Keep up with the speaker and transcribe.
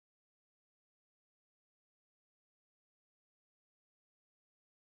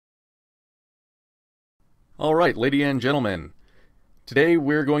Alright, ladies and gentlemen, today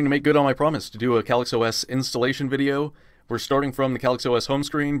we're going to make good on my promise to do a CalyxOS installation video. We're starting from the CalyxOS home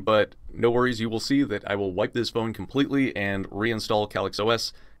screen, but no worries, you will see that I will wipe this phone completely and reinstall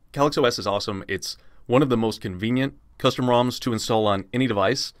CalyxOS. CalyxOS is awesome. It's one of the most convenient custom ROMs to install on any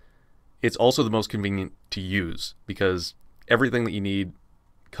device. It's also the most convenient to use because everything that you need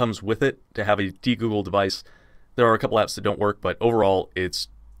comes with it to have a DeGoogle device. There are a couple apps that don't work, but overall it's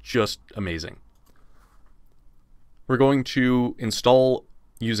just amazing. We're going to install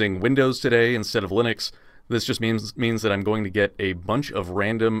using Windows today instead of Linux. This just means that I'm going to get a bunch of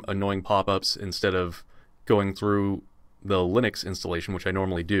random annoying pop-ups instead of going through the Linux installation, which I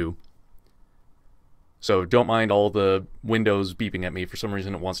normally do. So don't mind all the Windows beeping at me. For some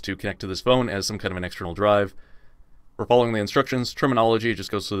reason it wants to connect to this phone as some kind of an external drive. We're following the instructions. Terminology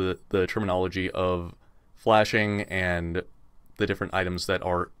just goes to the terminology of flashing and the different items that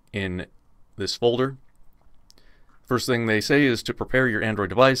are in this folder. First thing they say is to prepare your Android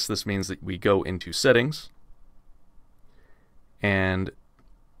device. This means that we go into settings and,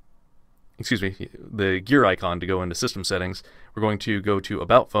 the gear icon to go into system settings. We're going to go to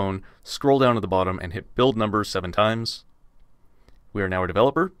About Phone, scroll down to the bottom and hit build number 7 times. We are now a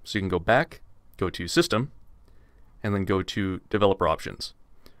developer, so you can go back, go to System, and then go to Developer Options.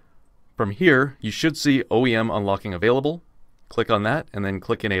 From here, you should see OEM unlocking available. Click on that and then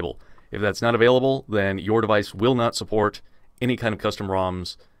click Enable. If that's not available, then your device will not support any kind of custom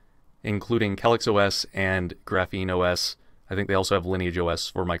ROMs, including CalyxOS and GrapheneOS. I think they also have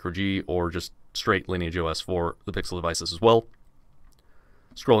LineageOS for MicroG, or just straight LineageOS for the Pixel devices as well.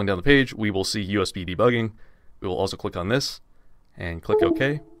 Scrolling down the page, we will see USB debugging. We will also click on this and click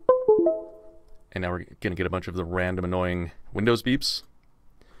OK. And now we're going to get a bunch of the random annoying Windows beeps.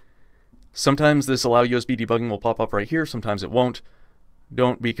 Sometimes this allow USB debugging will pop up right here, sometimes it won't.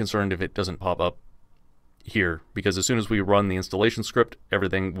 Don't be concerned if it doesn't pop up here, because as soon as we run the installation script,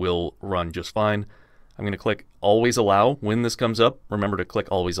 everything will run just fine. I'm going to click Always Allow when this comes up. Remember to click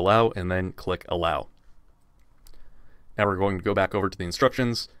Always Allow and then click Allow. Now we're going to go back over to the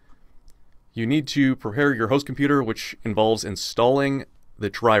instructions. You need to prepare your host computer, which involves installing the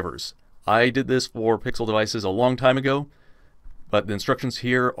drivers. I did this for Pixel devices a long time ago, but the instructions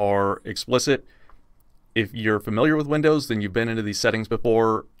here are explicit. If you're familiar with Windows, then you've been into these settings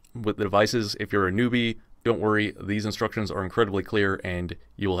before with the devices. If you're a newbie, don't worry, these instructions are incredibly clear and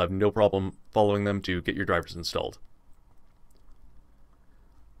you will have no problem following them to get your drivers installed.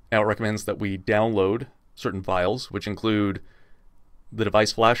 Now it recommends that we download certain files, which include the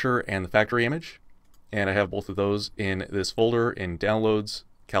device flasher and the factory image. And I have both of those in this folder in Downloads,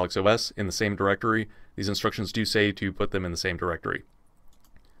 CalyxOS, in the same directory. These instructions do say to put them in the same directory.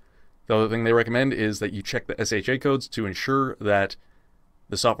 The other thing they recommend is that you check the SHA codes to ensure that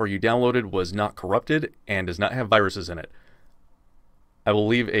the software you downloaded was not corrupted and does not have viruses in it. I will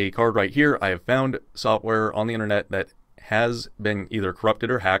leave a card right here. I have found software on the internet that has been either corrupted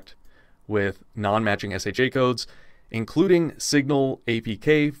or hacked with non-matching SHA codes, including Signal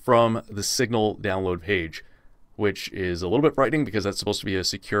APK from the Signal download page, which is a little bit frightening because that's supposed to be a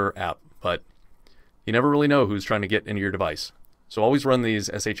secure app, but you never really know who's trying to get into your device. So always run these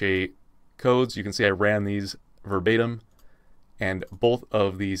SHA codes. You can see I ran these verbatim, and both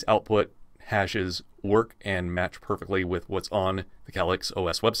of these output hashes work and match perfectly with what's on the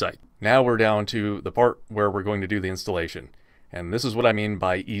CalyxOS website. Now we're down to the part where we're going to do the installation. And this is what I mean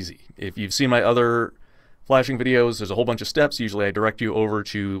by easy. If you've seen my other flashing videos, there's a whole bunch of steps. Usually I direct you over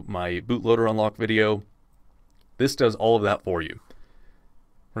to my bootloader unlock video. This does all of that for you.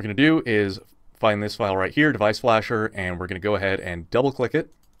 What we're going to do is find this file right here, device flasher, and we're going to go ahead and double click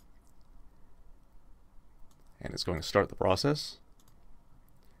it. And it's going to start the process.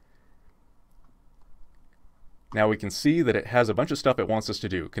 Now we can see that it has a bunch of stuff it wants us to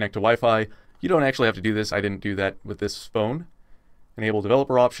do. Connect to Wi-Fi. You don't actually have to do this. I didn't do that with this phone. Enable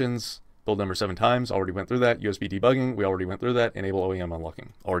developer options. Build number 7 times. Already went through that. USB debugging. We already went through that. Enable OEM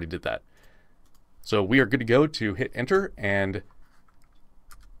unlocking. Already did that. So we are good to go to hit enter, and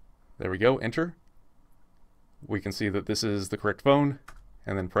there we go, enter. We can see that this is the correct phone,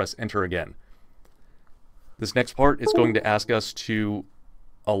 and then press enter again. This next part is going to ask us to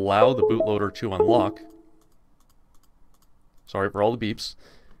allow the bootloader to unlock. Sorry for all the beeps.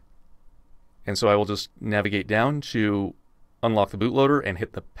 And so I will just navigate down to unlock the bootloader and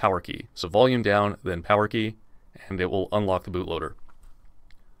hit the power key. So volume down, then power key, and it will unlock the bootloader.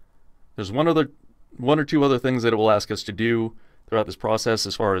 There's one or two other things that it will ask us to do throughout this process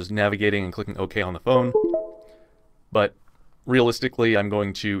as far as navigating and clicking OK on the phone. But realistically, I'm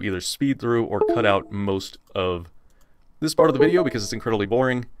going to either speed through or cut out most of this part of the video because it's incredibly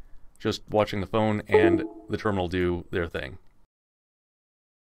boring. just watching the phone and the terminal do their thing.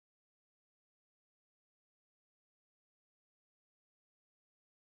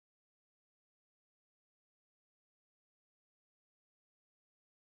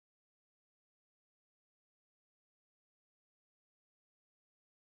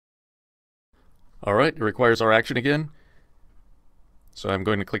 Alright, it requires our action again. So I'm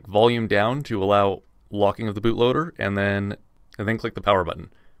going to click volume down to allow locking of the bootloader, and then click the power button.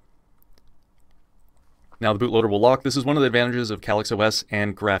 Now the bootloader will lock. This is one of the advantages of CalyxOS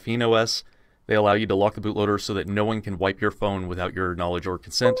and GrapheneOS. They allow you to lock the bootloader so that no one can wipe your phone without your knowledge or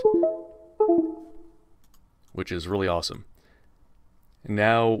consent, which is really awesome.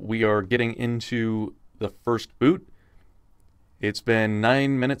 Now we are getting into the first boot. It's been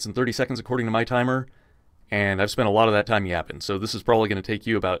 9 minutes and 30 seconds according to my timer, and I've spent a lot of that time yapping. So this is probably going to take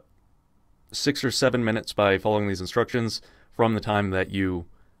you about 6 or 7 minutes by following these instructions from the time that you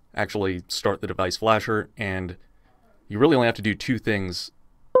actually start the device flasher, and you really only have to do 2 things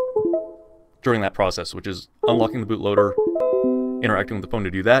during that process, which is unlocking the bootloader, interacting with the phone to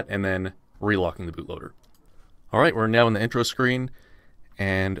do that, and then relocking the bootloader. Alright, we're now in the intro screen,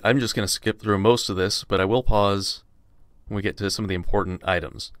 and I'm just going to skip through most of this, but I will pause when we get to some of the important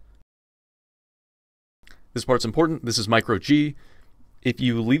items. This part's important. This is MicroG. If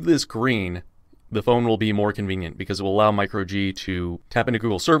you leave this green, the phone will be more convenient because it will allow MicroG to tap into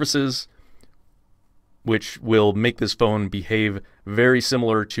Google services, which will make this phone behave very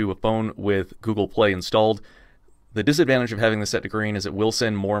similar to a phone with Google Play installed. The disadvantage of having this set to green is it will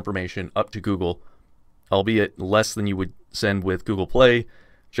send more information up to Google, albeit less than you would send with Google Play,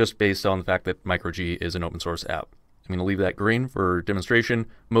 just based on the fact that MicroG is an open source app. I'm going to leave that green for demonstration.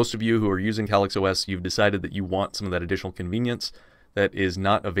 Most of you who are using CalyxOS, you've decided that you want some of that additional convenience that is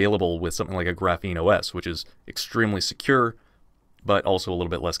not available with something like a GrapheneOS, which is extremely secure, but also a little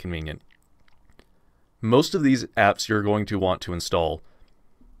bit less convenient. Most of these apps you're going to want to install.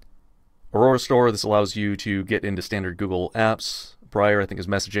 Aurora Store, this allows you to get into standard Google apps. Briar, I think, is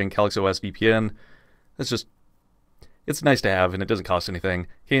messaging. CalyxOS VPN, it's nice to have, and it doesn't cost anything.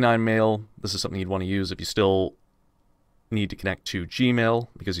 K9 Mail, this is something you'd want to use if you still need to connect to Gmail,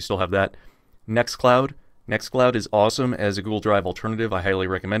 because you still have that. Nextcloud. Nextcloud is awesome as a Google Drive alternative. I highly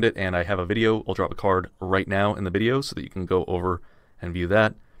recommend it, and I have a video. I'll drop a card right now in the video so that you can go over and view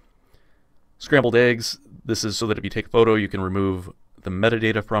that. Scrambled Eggs. This is so that if you take a photo, you can remove the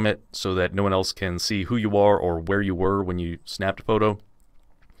metadata from it so that no one else can see who you are or where you were when you snapped a photo.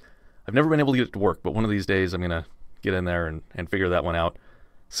 I've never been able to get it to work, but one of these days I'm going to get in there and figure that one out.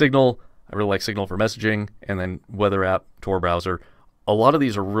 Signal. I really like Signal for messaging, and then Weather app, Tor browser. A lot of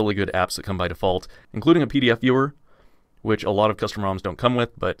these are really good apps that come by default, including a PDF viewer, which a lot of custom ROMs don't come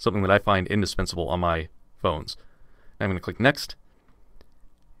with, but something that I find indispensable on my phones. Now I'm going to click Next,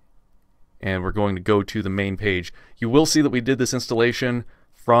 and we're going to go to the main page. You will see that we did this installation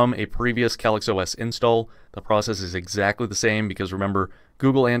from a previous CalyxOS install. The process is exactly the same because remember,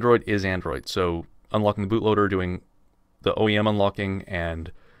 Google Android is Android, so unlocking the bootloader, doing the OEM unlocking,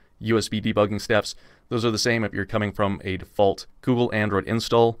 and USB debugging steps, those are the same if you're coming from a default Google Android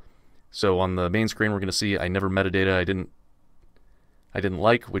install. So on the main screen we're going to see I never metadata I didn't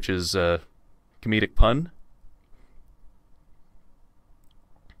like, which is a comedic pun.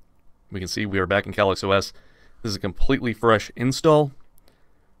 We can see we are back in CalyxOS. This is a completely fresh install.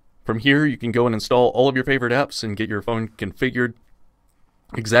 From here you can go and install all of your favorite apps and get your phone configured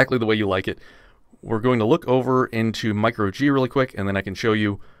exactly the way you like it. We're going to look over into MicroG really quick, and then I can show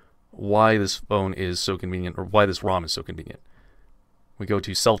you why this phone is so convenient, or why this ROM is so convenient. We go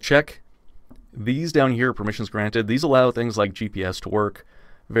to self-check. These down here, permissions granted, these allow things like GPS to work,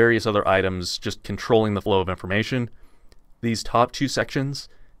 various other items, just controlling the flow of information. These top 2 sections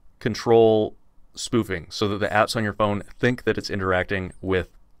control spoofing, so that the apps on your phone think that it's interacting with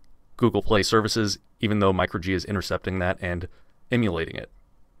Google Play services, even though MicroG is intercepting that and emulating it.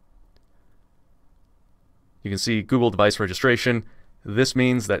 You can see Google device registration. This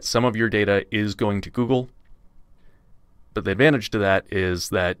means that some of your data is going to Google, but the advantage to that is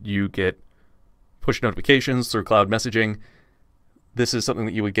that you get push notifications through cloud messaging. This is something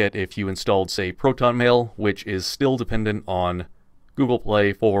that you would get if you installed, say, Proton Mail, which is still dependent on Google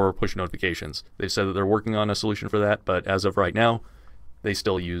Play for push notifications. They've said that they're working on a solution for that, but as of right now, they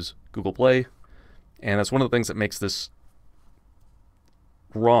still use Google Play, and that's one of the things that makes this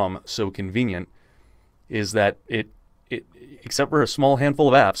ROM so convenient, is that it except for a small handful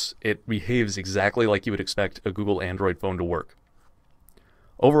of apps, it behaves exactly like you would expect a Google Android phone to work.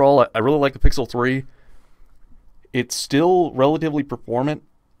 Overall, I really like the Pixel 3. It's still relatively performant.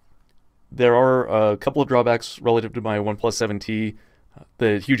 There are a couple of drawbacks relative to my OnePlus 7T.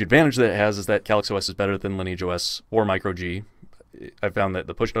 The huge advantage that it has is that CalyxOS is better than LineageOS or MicroG. I found that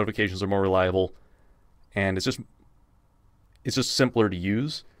the push notifications are more reliable, and it's just simpler to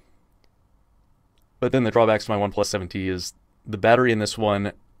use. But then the drawbacks to my OnePlus 7T is the battery in this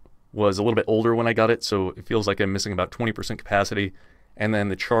one was a little bit older when I got it, so it feels like I'm missing about 20% capacity. And then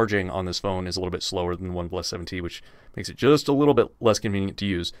the charging on this phone is a little bit slower than the OnePlus 7T, which makes it just a little bit less convenient to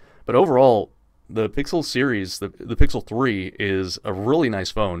use. But overall, the Pixel series, the Pixel 3, is a really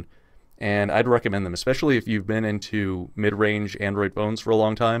nice phone, and I'd recommend them, especially if you've been into mid-range Android phones for a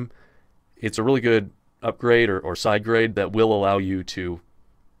long time. It's a really good upgrade or side grade that will allow you to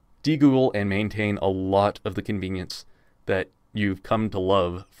DeGoogle and maintain a lot of the convenience that you've come to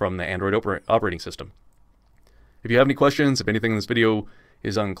love from the Android operating system. If you have any questions, if anything in this video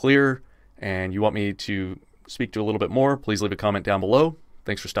is unclear, and you want me to speak to a little bit more, please leave a comment down below.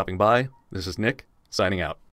 Thanks for stopping by. This is Nick, signing out.